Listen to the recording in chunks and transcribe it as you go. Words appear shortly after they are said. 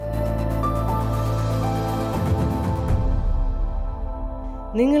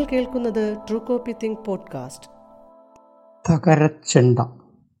നിങ്ങൾ കേൾക്കുന്നത് true copy think podcast. തകരച്ചെണ്ട.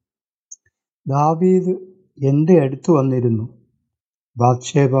 ദാവീദ് എൻ്റെ അടുത്ത് വന്നിരുന്നു.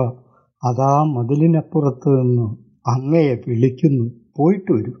 ബാത്ശേബ അതാ മതിലിനപ്പുറത്ത് നിന്ന് അങ്ങയെ വിളിക്കുന്നു,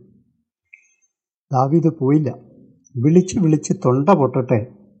 പോയിട്ട് വരൂ. ദാവീദ് പോയില്ല. വിളിച്ച് വിളിച്ച് തൊണ്ട പൊട്ടട്ടെ,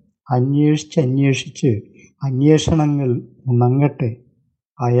 അന്വേഷിച്ച് അന്വേഷണങ്ങൾ ഉണങ്ങട്ടെ.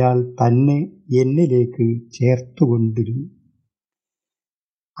 അയാൾ തന്നെ എന്നിലേക്ക് ചേർത്തുകൊണ്ടിരുന്നു.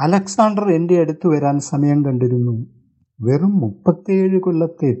 അലക്സാണ്ടർ എൻ്റെ അടുത്ത് വരാൻ സമയം കണ്ടിരുന്നു. വെറും 37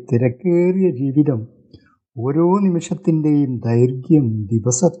 കൊല്ലത്തെ തിരക്കേറിയ ജീവിതം ഓരോ നിമിഷത്തിൻ്റെയും ദൈർഘ്യം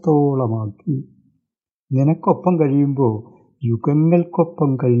ദിവസത്തോളമാക്കി. നിനക്കൊപ്പം കഴിയുമ്പോൾ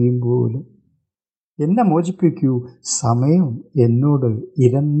യുഗങ്ങൾക്കൊപ്പം കഴിയും പോലെ. എന്നെ മോചിപ്പിക്കൂ, സമയം എന്നോട്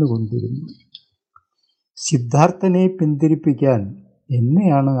ഇരന്നുകൊണ്ടിരുന്നു. സിദ്ധാർത്ഥനെ പിന്തിരിപ്പിക്കാൻ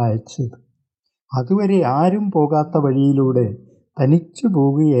എന്നെയാണ് അയച്ചത്. അതുവരെ ആരും പോകാത്ത വഴിയിലൂടെ തനിച്ചു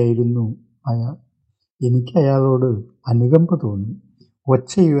പോവുകയായിരുന്നു അയാൾ. എനിക്ക് അയാളോട് അനുകമ്പ തോന്നി.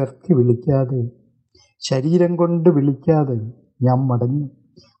 ഒച്ചയുയർത്തി വിളിക്കാതെ, ശരീരം കൊണ്ട് വിളിക്കാതെ ഞാൻ മടങ്ങി.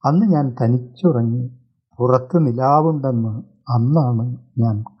 അന്ന് ഞാൻ തനിച്ചുറങ്ങി. പുറത്ത് നിലാവുണ്ടെന്ന് അന്നാണ്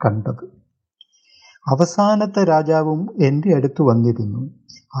ഞാൻ കണ്ടത്. അവസാനത്തെ രാജാവും എൻ്റെ അടുത്ത് വന്നിരുന്നു.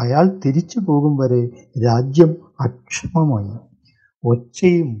 അയാൾ തിരിച്ചു പോകും വരെ രാജ്യം അക്ഷമമായി.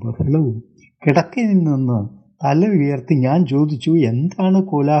 ഒച്ചയും ബഹളവും. കിടക്കയിൽ നിന്ന് തല ഉയർത്തി ഞാൻ ചോദിച്ചു, എന്താണ്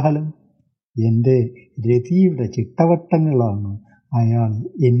കോലാഹലം? എൻ്റെ രതിയുടെ ചിട്ടവട്ടങ്ങളാണ്. അയാൾ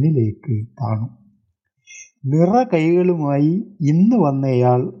എന്നിലേക്ക് താണു. നിറ കൈകളുമായി ഇന്ന്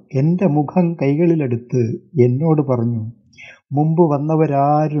വന്നയാൾ എൻ്റെ മുഖം കൈകളിലെടുത്ത് എന്നോട് പറഞ്ഞു, മുമ്പ്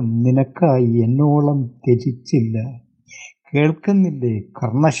വന്നവരാരും നിനക്കായി എന്നോളം ത്യജിച്ചില്ല. കേൾക്കുന്നില്ലേ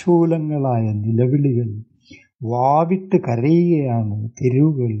കർണശൂലങ്ങളായ നിലവിളികൾ? വാവിട്ട് കരയുകയാണ്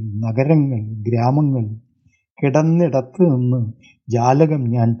തെരുവുകൾ, നഗരങ്ങൾ, ഗ്രാമങ്ങൾ. കിടന്നിടത്ത് നിന്ന് ജാലകം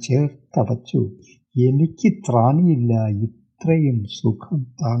ഞാൻ ചേർത്തടച്ചു. എനിക്ക് ത്രാണിയില്ല ഇത്രയും സുഖം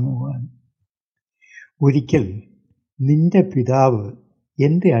താങ്ങുവാൻ. ഒരിക്കൽ നിന്റെ പിതാവ്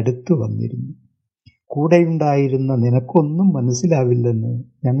എൻ്റെ അടുത്ത് വന്നിരുന്നു. കൂടെയുണ്ടായിരുന്ന നിനക്കൊന്നും മനസ്സിലാവില്ലെന്ന്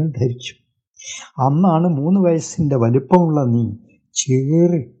ഞങ്ങൾ ധരിച്ചു. അന്നാണ് 3 വയസ്സിൻ്റെ വലിപ്പമുള്ള നീ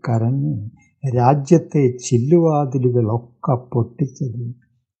ചീറിക്കരഞ്ഞ് രാജ്യത്തെ ചില്ലുവാതിലുകളൊക്കെ പൊട്ടിച്ചത്.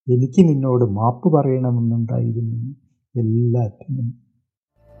 എനിക്ക് നിന്നോട് മാപ്പ് പറയണമെന്നുണ്ടായിരുന്നു എല്ലാറ്റിനും.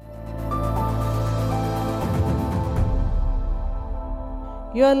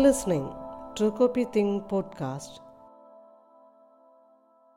 You are listening True Copy Think podcast.